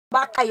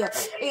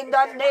In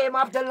the name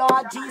of the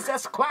Lord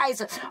Jesus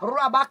Christ,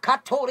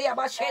 Rabakatoria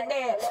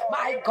Bashende,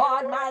 my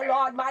God, my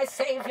Lord, my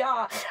Savior,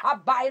 I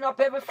bind up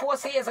every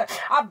forces,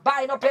 I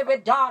bind up every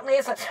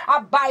darkness, I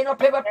bind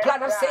up every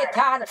plan of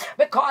Satan,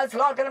 because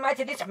Lord God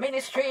Almighty, this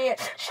ministry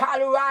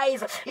shall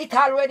rise. It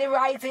already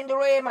rise in the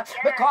realm,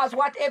 because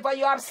whatever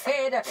you have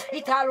said,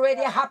 it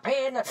already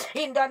happened.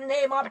 In the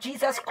name of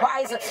Jesus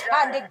Christ,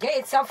 and the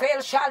gates of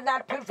hell shall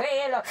not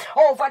prevail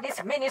over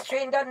this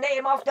ministry. In the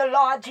name of the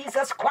Lord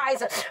Jesus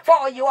Christ.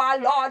 For you are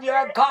Lord, you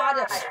are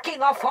God,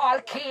 King of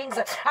all kings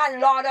and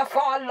Lord of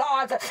all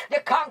lords, the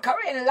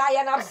conquering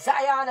Lion of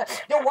Zion,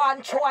 the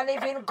one true and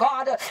living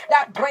God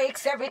that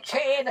breaks every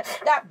chain,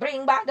 that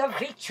bring back the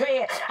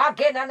victory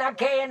again and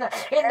again.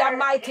 In the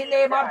mighty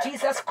name of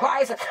Jesus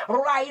Christ,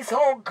 rise,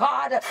 oh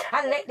God,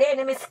 and let the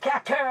enemy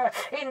scatter.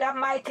 In the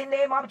mighty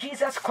name of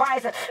Jesus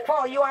Christ,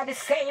 for you are the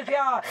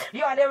Savior,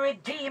 you are the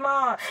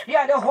Redeemer, you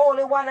are the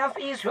Holy One of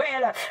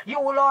Israel.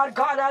 You, Lord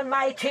God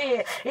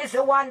Almighty, is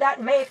the one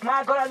that make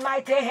my God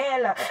Almighty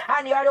hell,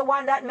 and you are the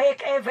one that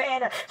make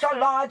heaven. So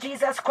Lord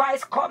Jesus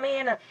Christ, come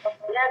in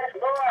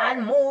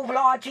and move,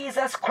 Lord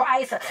Jesus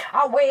Christ,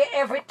 away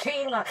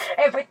everything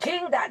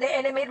that the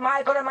enemy,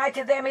 my God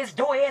Almighty, them is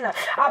doing.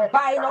 I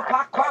bind up,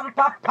 I cramp,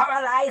 I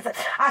paralyze,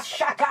 I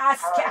shatter, I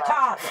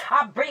scatter,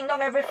 I bring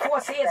down every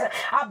forces,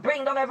 I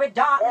bring down every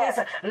darkness,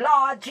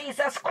 Lord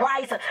Jesus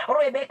Christ.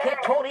 Rebecca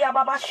Toria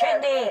Baba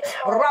Shende,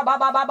 Rabba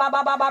Baba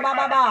Baba Baba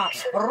Baba,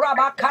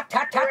 Rabba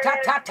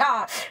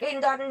Kata, in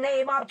the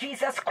name of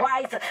Jesus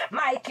Christ,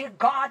 mighty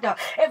God,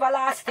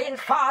 everlasting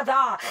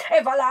Father,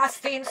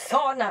 everlasting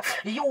Son,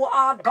 you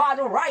are God.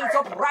 Rise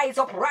up, rise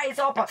up, rise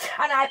up, and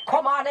I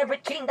command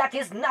everything that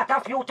is not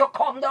of you to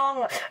come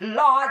down.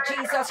 Lord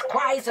Jesus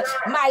Christ,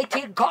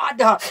 mighty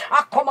God,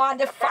 I command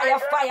the fire,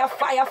 fire,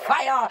 fire,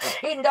 fire,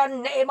 in the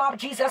name of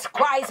Jesus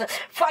Christ,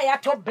 fire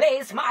to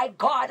blaze, my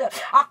God.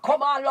 I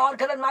command, Lord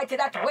God Almighty,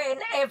 that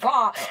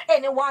whenever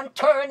anyone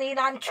turn in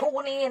and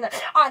tune in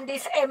on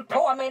this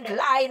empowerment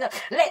line,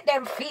 let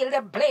them feel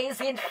the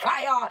blazing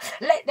fire.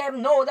 Let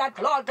them know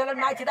that, Lord God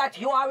Almighty, that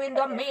you are in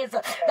the midst,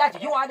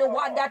 that you are the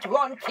one that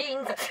run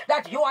things,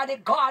 that you are the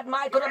God,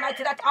 my God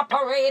Almighty, that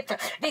operate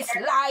this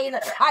line,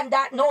 and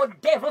that no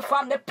devil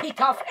from the pit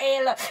of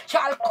hell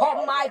shall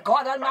come, my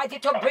God Almighty,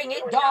 to bring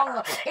it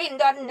down. In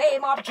the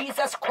name of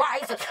Jesus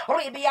Christ,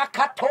 Ribia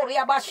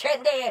Katoria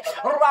Bashende,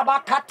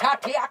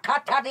 Rabakatatia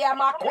Katadia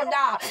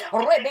Makunda,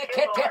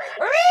 Rebekete,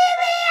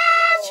 Ribia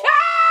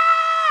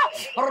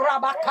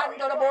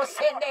Rabakando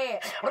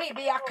Bosende,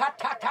 Ribia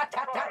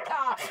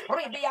Katatata,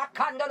 Ribia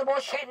Kando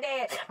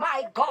Boshende.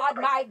 My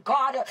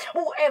God,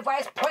 whoever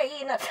is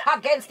praying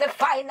against the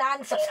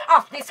finance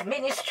of this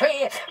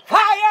ministry,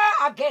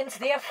 fire against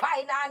their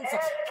finance,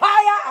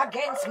 fire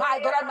against, my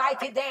God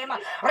Almighty, them.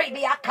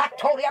 Ribia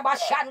Katoria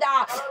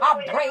Bashanda,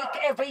 I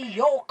break every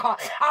yoke,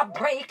 I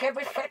break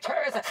every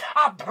fetters,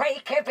 I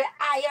break every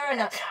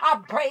iron, I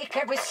break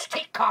every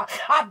sticker,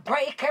 I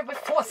break every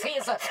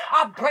forces,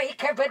 I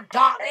break every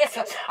darkness,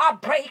 I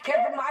break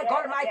every, my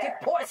God Almighty,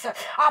 force,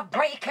 I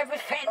break every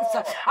fence,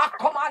 I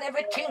command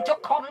everything to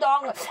come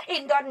down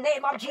in the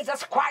name of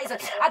Jesus Christ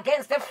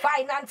against the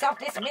finance of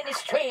this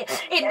ministry,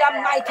 in the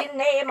mighty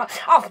name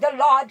of the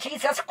Lord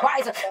Jesus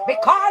Christ,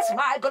 because,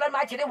 my God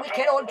Almighty, the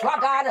wicked old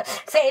dragon,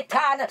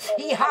 Satan,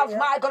 he has,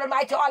 my God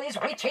Almighty, all his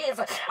witches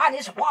and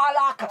his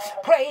warlock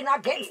praying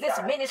against this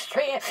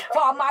ministry,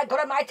 for, my God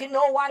Almighty,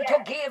 no one to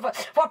give,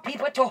 for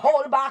people to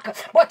hold back.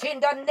 But in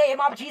the name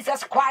of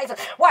Jesus Christ,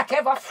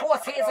 whatever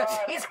forces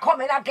is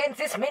coming against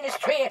this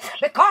ministry,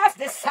 because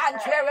the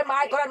sanctuary,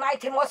 my God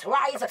Almighty, must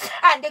rise,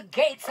 and the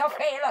gates of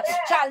hell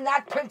shall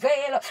not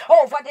prevail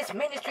over this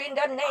ministry, in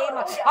the name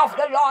of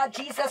the Lord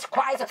Jesus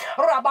Christ.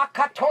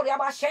 Rabakatoria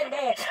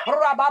Bashende,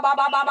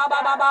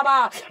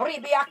 Rabababababababa,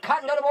 Ribia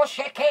Kandabo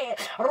Sheke,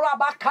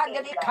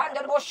 Rabakandadi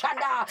Kandabo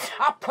Shanda.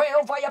 I pray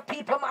over your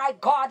people, my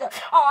God,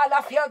 all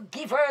of your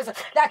givers,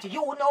 that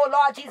you know,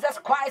 Lord Jesus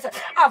Christ,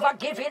 have a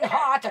giving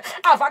heart,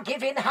 have a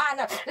giving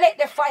hand. Let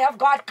the fire of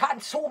God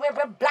consume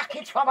every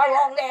blockage from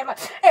around them,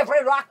 every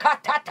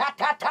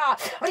rakatatata,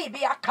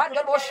 Ribia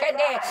Kandabo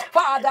Shende.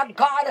 Father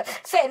God,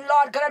 send,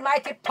 Lord God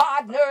Almighty,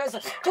 partners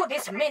to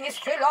this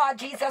ministry, Lord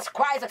Jesus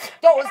Christ,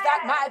 those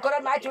that, my God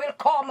Almighty, will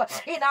come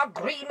in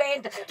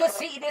agreement to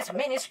see this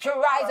ministry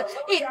rise,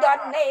 in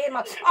the name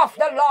of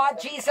the Lord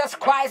Jesus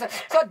Christ.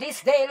 So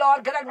this day,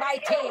 Lord God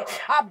Almighty,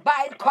 I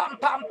bind,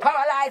 compound,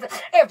 paralyze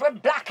every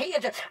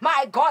blockage,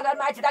 my God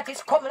Almighty, that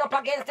is coming up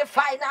against the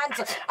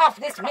finance of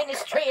this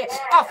ministry,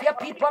 of your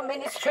people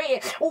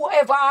ministry,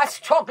 whoever are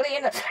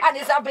struggling and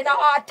is having a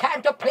hard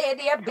time to pay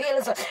their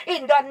bills,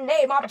 in the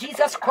name of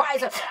Jesus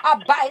Christ, I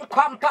bind,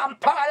 compound,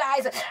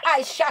 paralyze,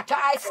 I shatter,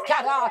 I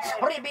scatter,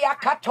 Ribia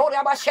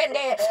Katoria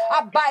Bashende.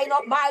 I bind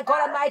up, my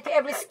God Almighty,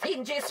 every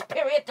stingy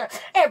spirit,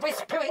 every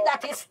spirit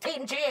that is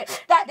stingy,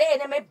 that the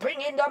enemy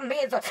bring in the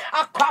midst.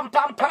 I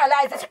compound,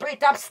 paralyze the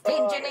spirit of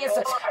stinginess.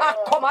 I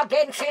come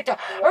against it.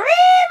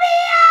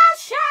 Ribia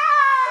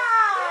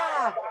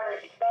Sha!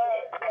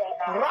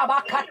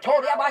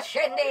 Rabakatoria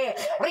Bashende,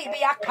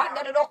 Ribia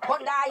Kandado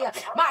Kondai,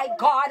 my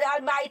God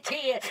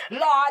Almighty,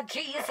 Lord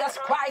Jesus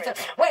Christ,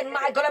 when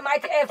my God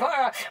Almighty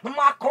ever,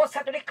 Marco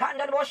Saturi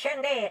Kandado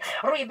Shende,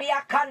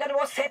 Ribia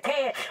Kandado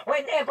Sete,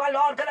 whenever,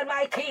 Lord God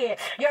Almighty,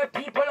 your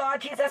people,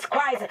 Lord Jesus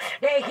Christ,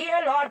 they hear,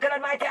 Lord God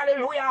Almighty,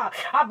 hallelujah,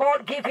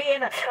 about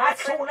giving, as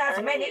soon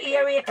as many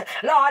hear it,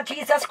 Lord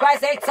Jesus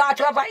Christ, they start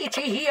to have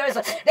itchy ears,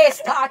 they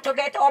start to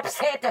get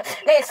upset,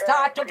 they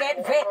start to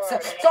get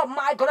vexed. So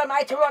my God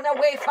Almighty, run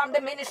away from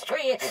the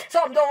ministry.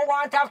 Some don't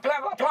want to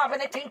have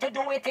anything to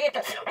do with it.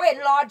 When,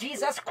 Lord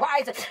Jesus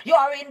Christ, you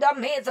are in the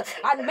midst,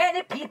 and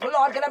many people,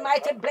 Lord God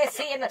Almighty,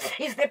 blessing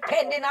is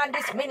depending on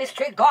this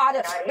ministry,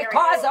 God,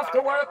 because of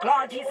the work,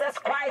 Lord Jesus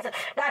Christ,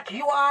 that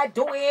you are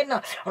doing.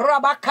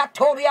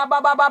 Rabakatoria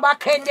Baba Baba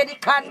Kendedi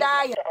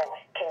Kandai.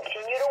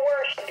 Continue to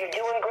worship. You're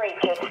doing great.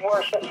 Just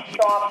worship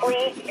softly.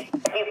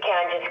 If you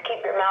can, just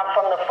keep your mouth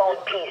from the phone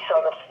piece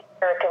so the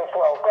can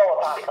flow. Go,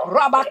 Apostle.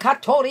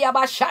 Rabakatoria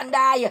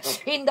Bashandai,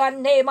 in the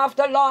name of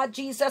the Lord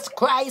Jesus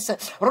Christ.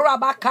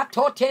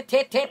 Rabakatote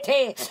te te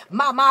te,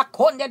 Mama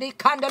Konde di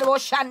Kandalo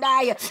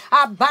Shandai.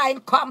 I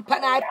bind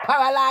company, I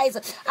paralyze,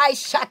 I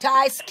shatter,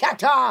 I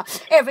scatter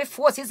every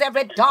forces,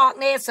 every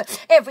darkness,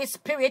 every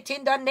spirit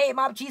in the name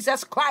of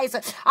Jesus Christ.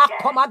 I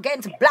come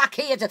against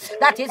blockage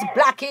that is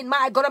blocking,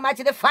 my God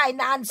Almighty, the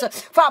finance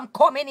from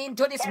coming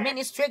into this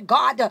ministry,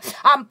 God.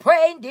 I'm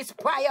praying this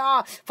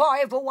prayer for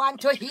everyone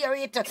to hear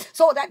it,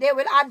 so that they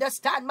will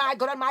understand, my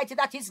God Almighty,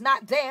 that is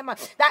not them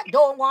that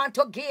don't want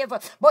to give,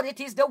 but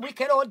it is the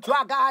wicked old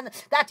dragon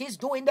that is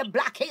doing the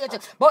blockage.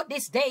 But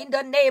this day, in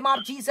the name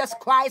of Jesus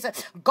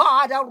Christ,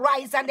 God,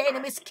 arise and the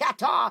enemy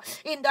scatter.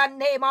 In the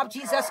name of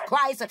Jesus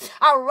Christ,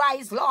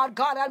 arise, Lord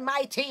God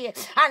Almighty,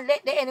 and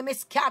let the enemy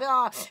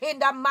scatter in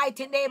the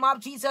mighty name of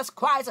Jesus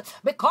Christ.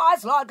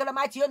 Because, Lord God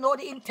Almighty, you know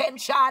the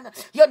intention,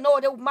 you know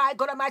the, my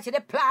God Almighty,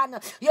 the plan,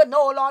 you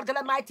know, Lord God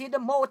Almighty, the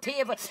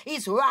motive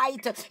is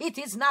right, it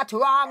is not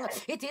wrong.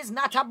 It is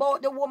not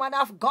about the woman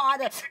of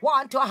God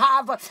want to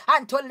have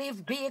and to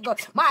live big,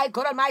 my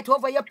God Almighty,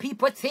 over your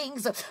people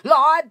things,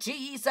 Lord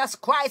Jesus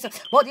Christ,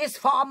 but it's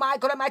for, my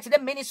God Almighty, the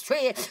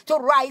ministry to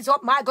rise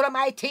up, my God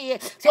Almighty,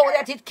 so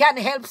that it can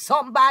help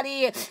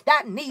somebody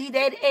that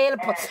needed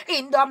help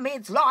in the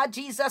midst, Lord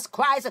Jesus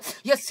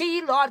Christ. You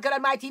see, Lord God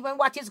Almighty, even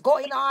what is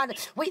going on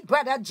with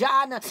Brother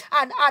John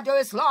and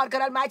others, Lord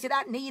God Almighty,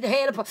 that need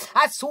help.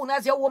 As soon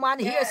as your woman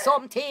hears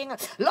something,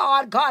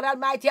 Lord God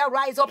Almighty,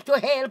 arise up to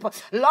help.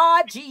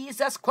 Lord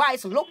Jesus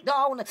Christ, look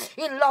down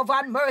in love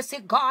and mercy,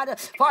 God,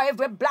 for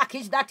every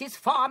blockage that is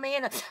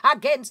forming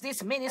against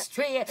this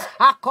ministry.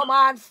 I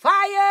command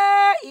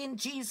fire in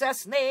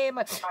Jesus' name.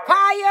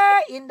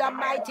 Fire in the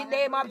mighty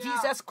name of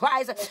Jesus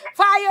Christ.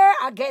 Fire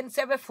against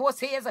every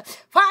forces.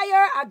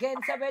 Fire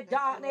against every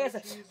darkness.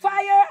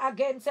 Fire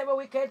against every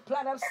wicked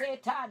plan of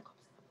Satan.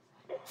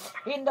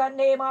 In the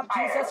name of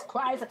Jesus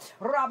Christ,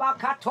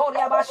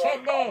 Rabakatoria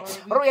Bashende,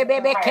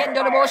 Rebebe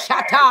Kendabo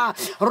Shata,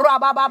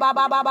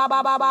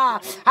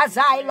 Rabababababababa. As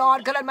I,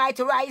 Lord God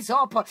Almighty, rise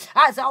up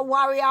as a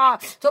warrior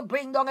to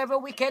bring down every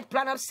wicked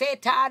plan of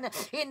Satan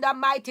in the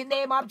mighty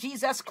name of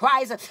Jesus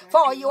Christ.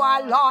 For you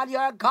are Lord, you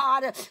are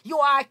God, you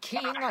are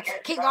King,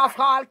 King of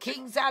all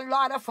kings and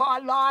Lord of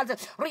all lords.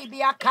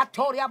 Ribia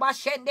Katoria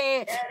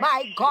Bashende,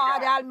 my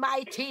God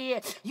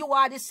Almighty, you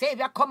are the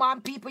Savior. Come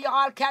on, people, you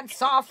all can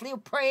softly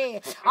pray.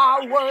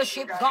 I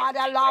worship God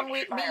along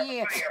with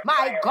me,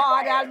 my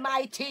God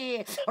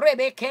Almighty.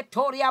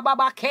 Rebeketoria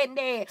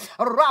Babakende,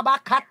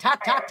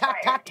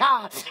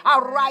 Rabakatatatata. I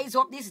rise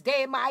up this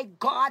day, my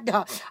God.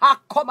 I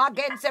come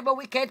against every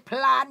wicked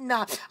plan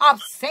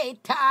of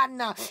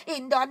Satan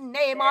in the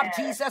name of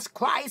Jesus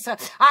Christ.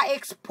 I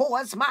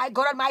expose, my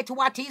God Almighty,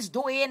 what he's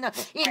doing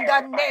in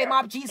the name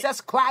of Jesus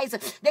Christ.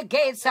 The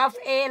gates of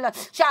hell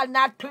shall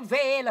not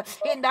prevail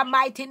in the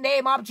mighty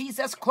name of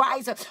Jesus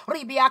Christ.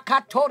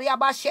 Ribiakatoria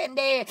Bashende.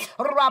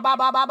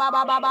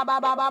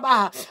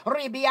 Rabababababababababa.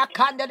 Ribia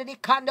candle the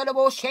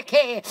candle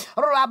shake.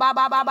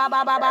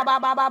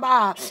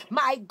 Rababababababababa.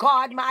 My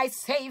God, my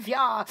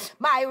Savior,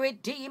 my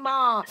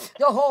Redeemer,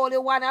 the Holy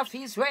One of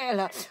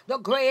Israel, the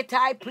great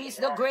High Priest,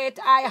 the great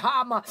I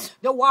Am,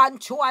 the one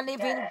true and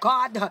living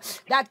God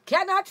that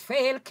cannot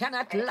fail,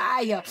 cannot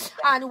lie,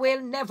 and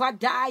will never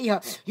die.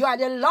 You are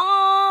the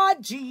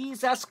Lord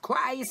Jesus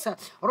Christ.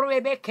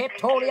 Rebecca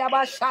Toria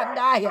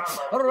Bashandai.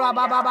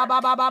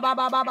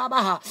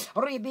 Rababababababababa.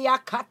 Ribia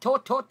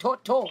Katoto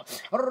Toto.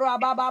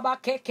 Rabababa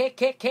Keke.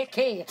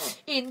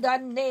 In the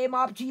name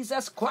of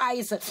Jesus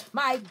Christ,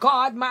 my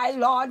God, my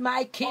Lord,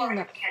 my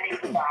King,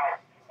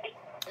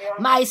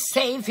 my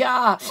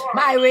Savior,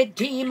 my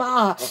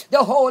Redeemer,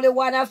 the Holy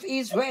One of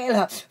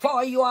Israel.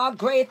 For you are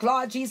great,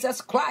 Lord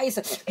Jesus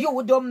Christ.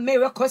 You do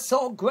miracles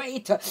so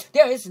great.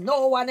 There is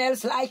no one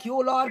else like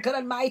you, Lord God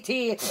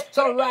Almighty.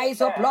 So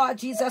rise up, Lord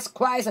Jesus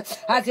Christ,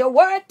 as your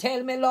word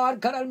tell me, Lord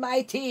God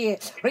Almighty.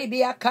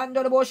 In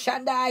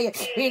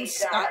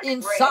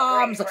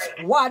Psalms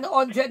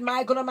 100,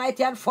 my God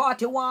Almighty, and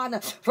 41,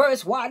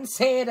 verse 1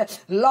 said,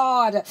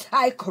 Lord,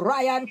 I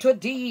cry unto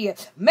thee,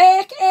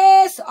 make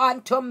haste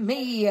unto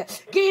me. thee.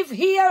 Give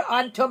ear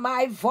unto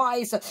my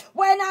voice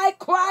when I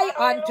cry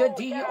unto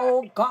thee,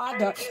 O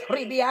God.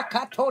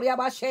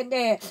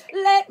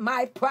 Let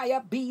my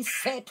prayer be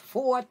set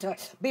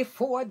forth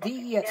before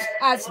thee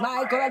as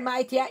my God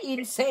Almighty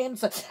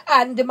incense,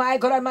 and my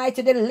God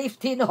Almighty the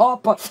lifting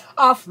up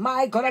of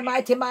my God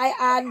Almighty my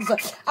hands,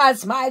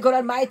 as my God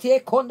Almighty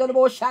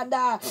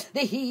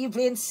the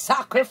evening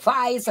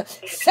sacrifice.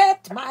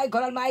 Set my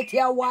God Almighty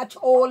a watch,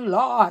 O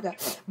Lord,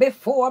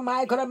 before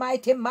my God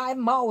Almighty my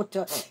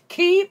mouth.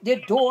 Keep the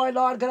door,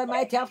 Lord God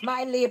Almighty, of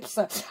my lips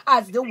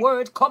as the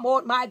word come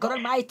out, my God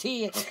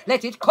Almighty.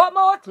 Let it come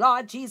out,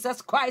 Lord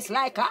Jesus Christ,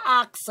 like an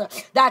axe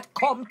that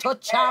come to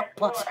chop,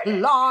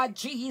 Lord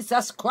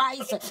Jesus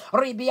Christ.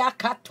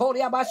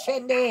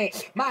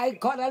 My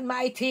God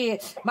Almighty,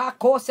 my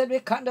course and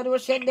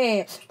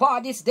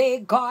for this day,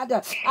 God,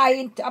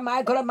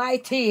 my God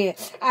Almighty,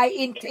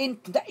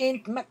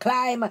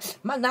 climb,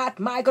 not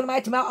my God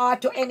Almighty, my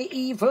heart to any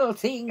evil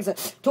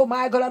things, to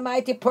my God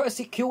Almighty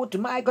persecute,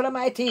 my God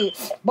Almighty,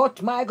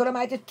 but my God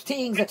Almighty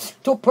things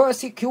to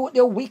persecute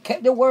the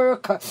wicked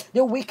works,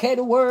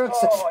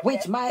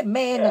 which my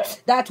men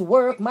that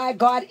work, my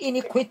God,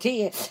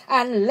 iniquity,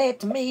 and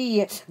let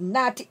me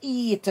not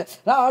eat,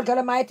 Lord God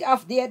Almighty,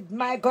 of the,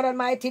 my God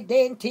Almighty,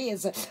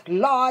 dainties,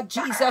 Lord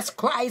Jesus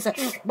Christ,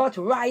 but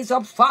rise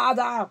up,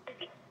 Father.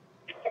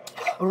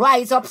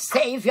 Rise up,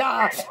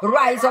 Savior.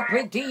 Rise up,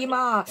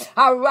 Redeemer.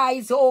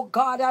 Arise, O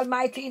God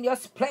Almighty, in your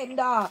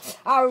splendor.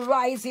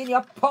 Arise in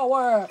your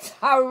power.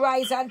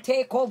 Arise and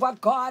take over,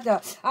 God.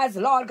 As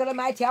Lord God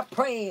Almighty, I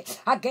pray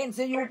against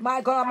the youth, my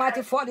God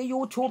Almighty, for the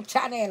YouTube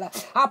channel.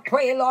 I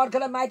pray, Lord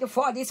God Almighty,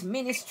 for this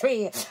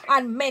ministry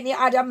and many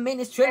other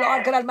ministry,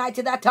 Lord God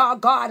Almighty, that are,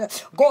 God,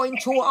 going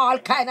through all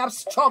kind of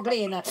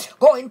struggling,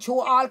 going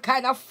through all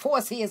kind of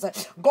forces,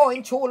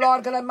 going through,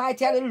 Lord God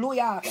Almighty,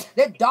 hallelujah,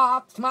 the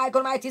dark, my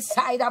God Almighty,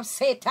 side of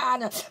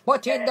Satan,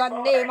 but in the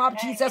name of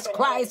Jesus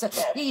Christ,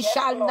 he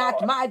shall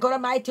not, my God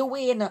Almighty,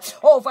 win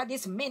over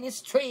this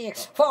ministry.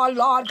 For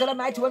Lord God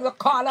Almighty, when we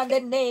call on the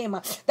name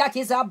that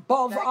is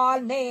above all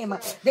name,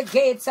 the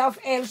gates of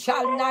hell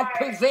shall not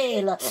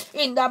prevail.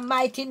 In the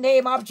mighty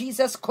name of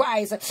Jesus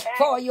Christ,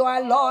 for you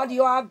are Lord,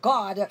 you are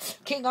God,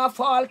 King of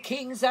all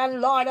kings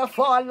and Lord of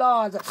all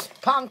lords,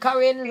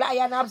 conquering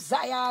Lion of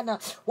Zion,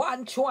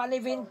 one true and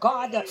living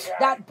God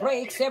that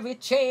breaks every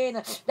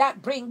chain,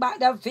 that bring back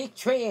the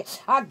victory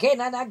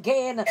again and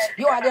again.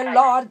 You are the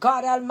Lord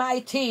God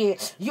Almighty.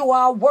 You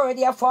are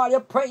worthy of all your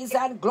praise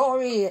and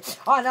glory,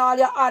 on all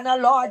your honor,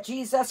 Lord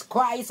Jesus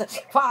Christ.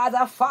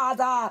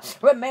 Father,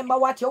 remember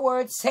what your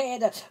word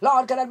said,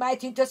 Lord God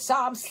Almighty, into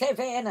Psalm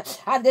 7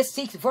 and the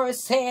 6th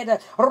verse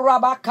said,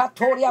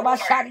 Rabakatoria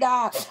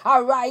Bashanda,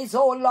 arise,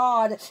 O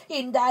Lord,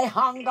 in thy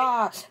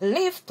hunger,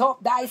 lift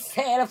up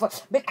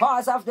thyself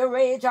because of the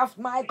rage of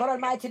my God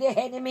Almighty, the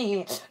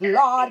enemy,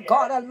 Lord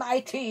God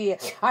Almighty,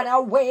 and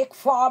awake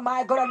for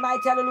my God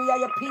Almighty, hallelujah,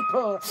 your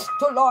people,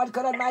 to Lord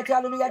God Almighty,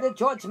 hallelujah, the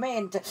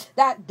judgment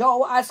that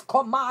thou hast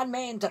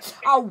commandment.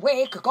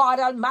 Awake, God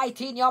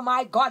Almighty, in your,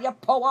 my God, your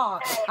power,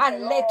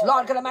 and let,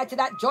 Lord God Almighty,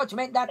 that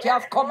judgment that you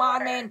have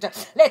commandment,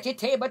 let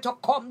it able to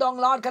come down,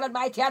 Lord God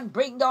Almighty, and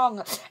bring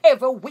down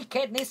every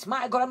wickedness,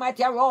 my God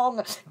Almighty,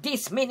 wrong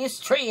this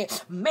ministry,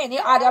 many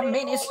other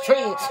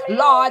ministry,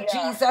 Lord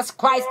Jesus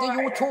Christ, the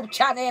YouTube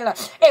channel,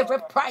 every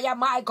prayer,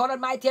 my God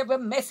Almighty, every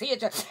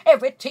message,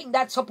 everything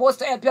that's supposed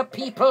to help your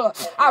people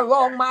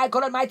around, my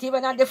God Almighty,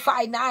 even on the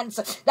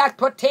finance that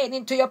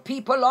pertaining to your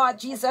people, Lord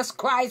Jesus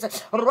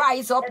Christ.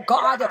 Rise up,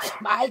 God,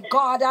 my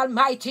God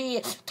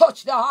Almighty.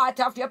 Touch the heart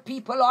of your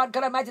people, Lord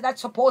God Almighty,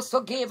 that's supposed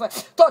to give.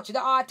 Touch the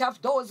heart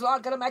of those,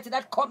 Lord God Almighty,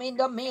 that come in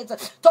the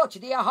midst. Touch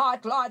their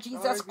heart, Lord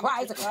Jesus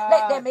Christ.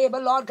 Let them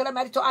able, Lord God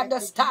Almighty, to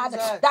understand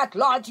that,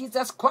 Lord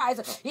Jesus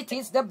Christ, it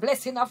is the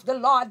blessing of the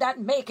Lord that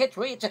make it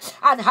rich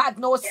and had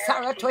no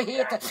sorrow to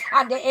it.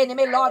 And the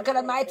enemy, Lord God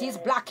Almighty, is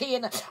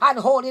blocking and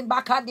holding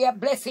back on their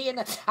blessing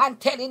and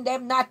telling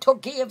them not to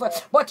give.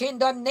 But in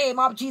the name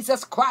of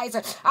Jesus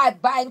Christ, I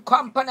bind,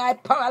 cramp, and I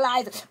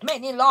paralyze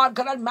many, Lord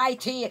God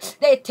Almighty.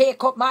 They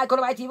take up, my God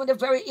Almighty, even the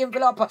very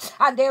envelope,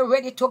 and they're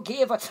ready to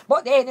give.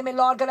 But the enemy,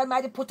 Lord God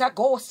Almighty, put a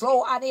go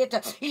slow on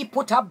it. He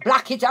put a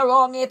blockage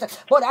around it.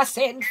 But I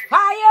send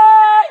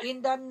fire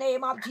in the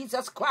name of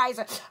Jesus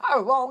Christ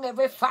around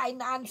every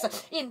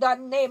finance. In the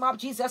name of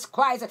Jesus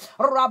Christ.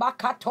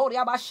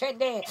 Rabakatoria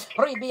Bashende,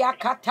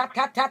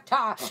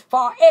 Ribiakatatata.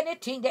 For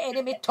anything the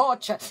enemy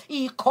touch,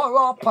 he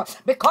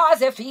corrupt.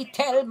 Because if he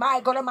tell,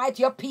 my God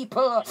Almighty, your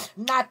people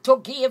not to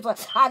give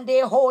and they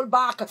hold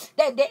back,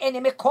 then the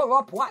enemy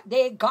corrupt what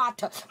they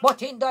got.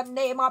 But in the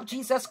name of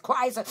Jesus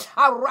Christ,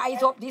 I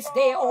rise up this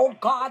day, oh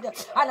God,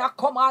 and I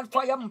command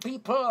for your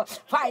people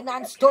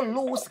finance to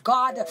loose,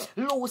 God,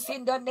 loose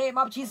in the name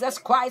of Jesus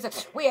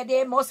Christ, where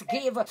they must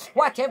give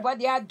whatever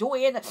they are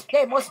doing,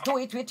 they must do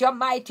it with your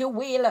mighty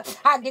will,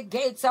 and the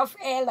gates of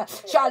hell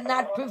shall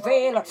not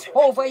prevail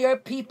over your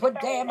people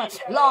them,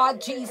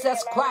 Lord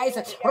Jesus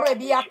Christ.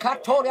 Rebia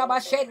Katoria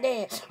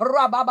Bashende,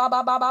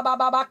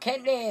 Rababababababa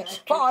Kende.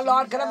 For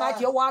Lord God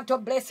Almighty, you want to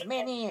bless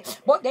many,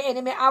 but the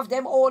enemy have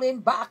them holding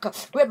back,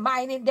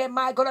 reminding them,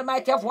 my God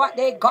Almighty, of what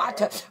they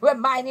got,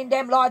 reminding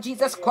them, Lord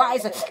Jesus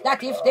Christ,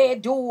 that if they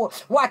do,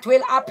 what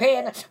will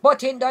happen?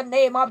 But in the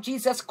name of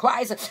Jesus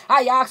Christ,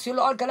 I ask you,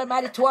 Lord God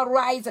Almighty, to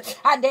arise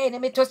and the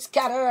enemy to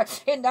scatter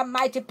in the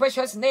mighty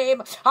precious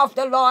name of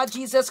the Lord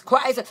Jesus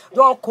Christ.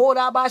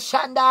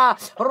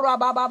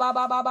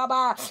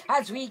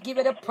 As we give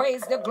it the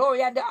praise, the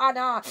glory, and the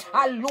honor,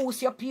 I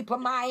loose your people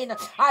mind.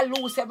 I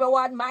loose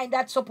everyone mind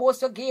that's supposed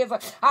to give.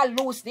 I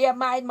loose their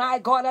mind, my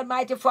God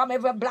Almighty, from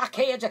every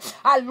blockage.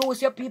 I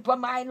loose your people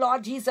mind,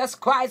 Lord Jesus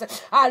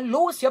Christ. I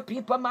loose your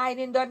people mind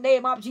in the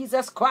name of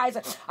Jesus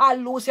Christ. I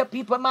loose your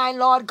people mind,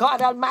 Lord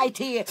God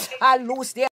Almighty. I loose their